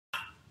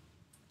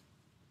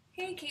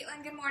Hey,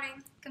 Caitlin, good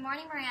morning. Good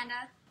morning,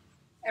 Miranda.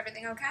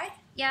 Everything okay?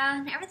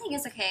 Yeah, everything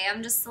is okay.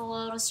 I'm just a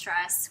little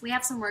stressed. We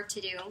have some work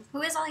to do.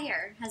 Who is all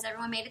here? Has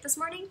everyone made it this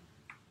morning?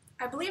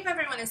 I believe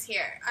everyone is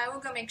here. I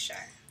will go make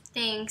sure.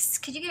 Thanks.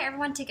 Could you get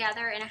everyone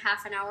together in a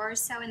half an hour or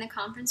so in the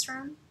conference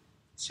room?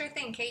 Sure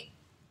thing, Kate.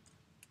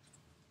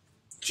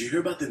 Did you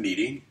hear about the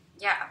meeting?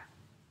 Yeah.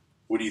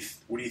 What do you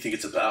think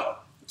it's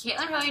about?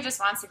 Caitlin really just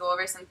wants to go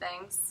over some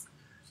things.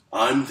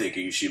 I'm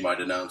thinking she might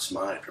announce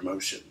my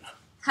promotion.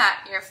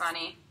 Ha, you're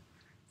funny.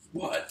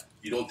 What?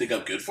 You don't think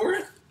I'm good for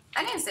it?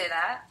 I didn't say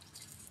that.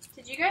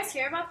 Did you guys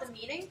hear about the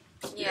meeting?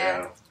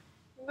 Yeah.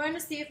 I'm going to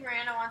see if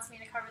Miranda wants me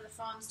to cover the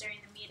phones during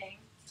the meeting.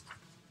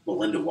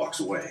 Melinda walks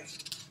away.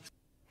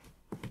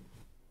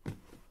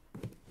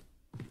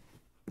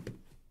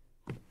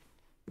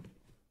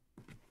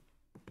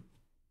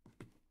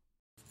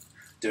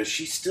 Does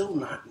she still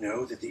not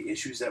know that the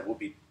issues that will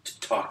be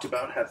talked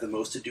about have the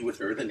most to do with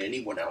her than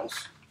anyone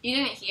else? You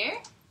didn't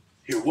hear?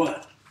 Hear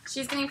what?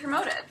 She's getting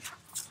promoted.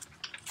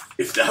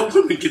 If that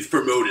woman gets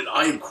promoted,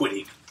 I am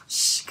quitting.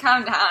 Shh,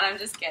 calm down. I'm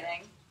just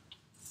kidding.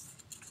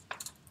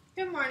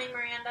 Good morning,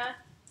 Miranda.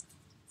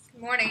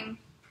 Good morning.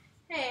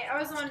 Hey, I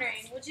was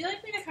wondering, would you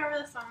like me to cover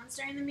the phones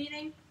during the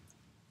meeting?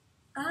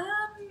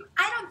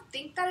 I don't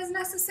think that is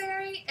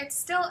necessary. It's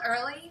still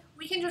early.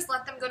 We can just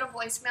let them go to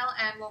voicemail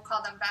and we'll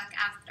call them back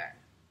after.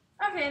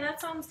 Okay, that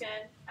sounds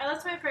good. I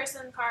left my purse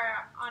in the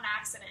car on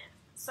accident,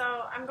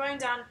 so I'm going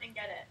down and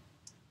get it.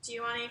 Do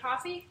you want any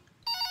coffee?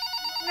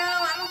 No,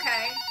 I'm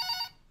okay.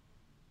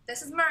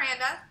 This is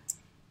Miranda.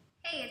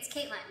 Hey, it's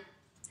Caitlin.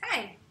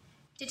 Hey.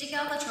 Did you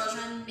get all the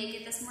children make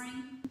it this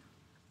morning?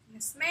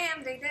 Yes,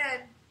 ma'am, they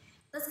did.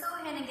 Let's go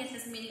ahead and get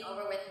this meeting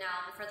over with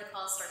now before the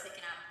calls start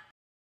picking up.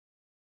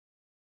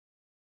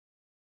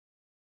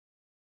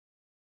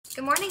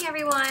 Good morning,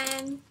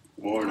 everyone.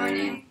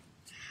 Morning.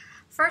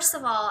 First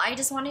of all, I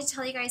just wanted to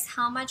tell you guys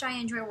how much I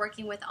enjoy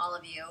working with all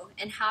of you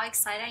and how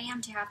excited I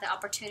am to have the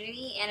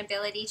opportunity and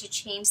ability to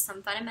change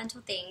some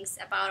fundamental things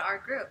about our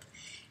group,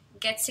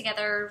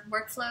 get-together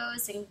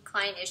workflows, and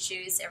client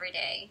issues every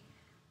day.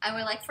 I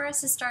would like for us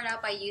to start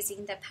out by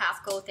using the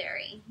path goal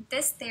theory.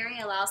 This theory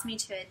allows me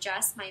to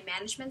adjust my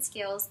management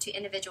skills to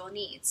individual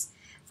needs.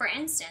 For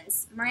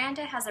instance,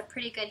 Miranda has a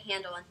pretty good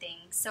handle on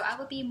things, so I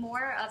will be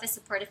more of a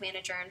supportive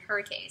manager in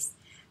her case.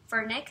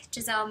 For Nick,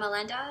 Giselle,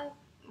 Melinda,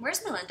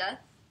 where's Melinda?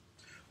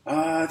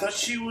 I thought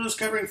she was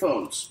covering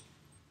phones.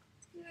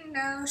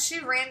 No, she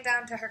ran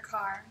down to her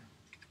car.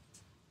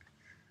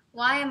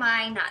 Why am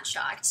I not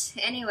shocked?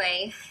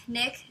 Anyway,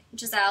 Nick,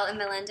 Giselle, and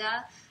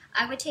Melinda,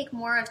 I would take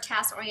more of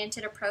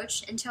task-oriented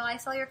approach until I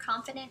feel you're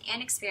confident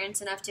and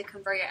experienced enough to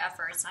convert your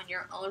efforts on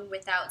your own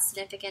without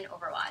significant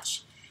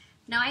overwatch.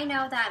 Now I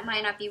know that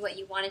might not be what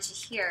you wanted to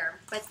hear,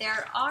 but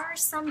there are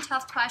some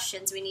tough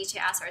questions we need to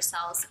ask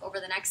ourselves over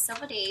the next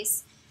several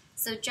days,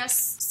 so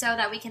just so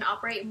that we can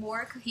operate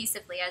more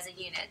cohesively as a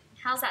unit.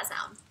 How's that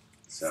sound?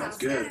 Sounds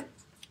good.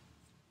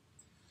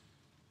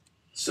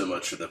 So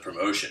much for the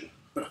promotion.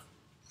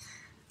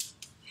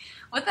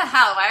 What the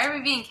hell? Why are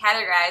we being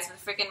categorized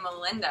with freaking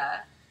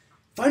Melinda?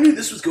 If I knew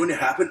this was going to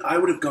happen, I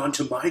would have gone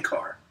to my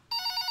car.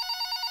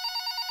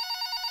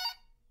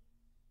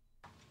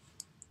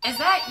 Is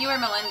that you or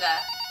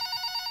Melinda?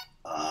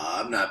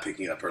 I'm not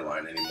picking up her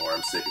line anymore.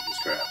 I'm sick of this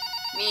crap.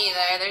 Me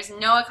either. There's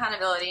no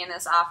accountability in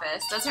this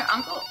office. Does her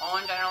uncle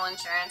own General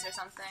Insurance or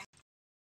something?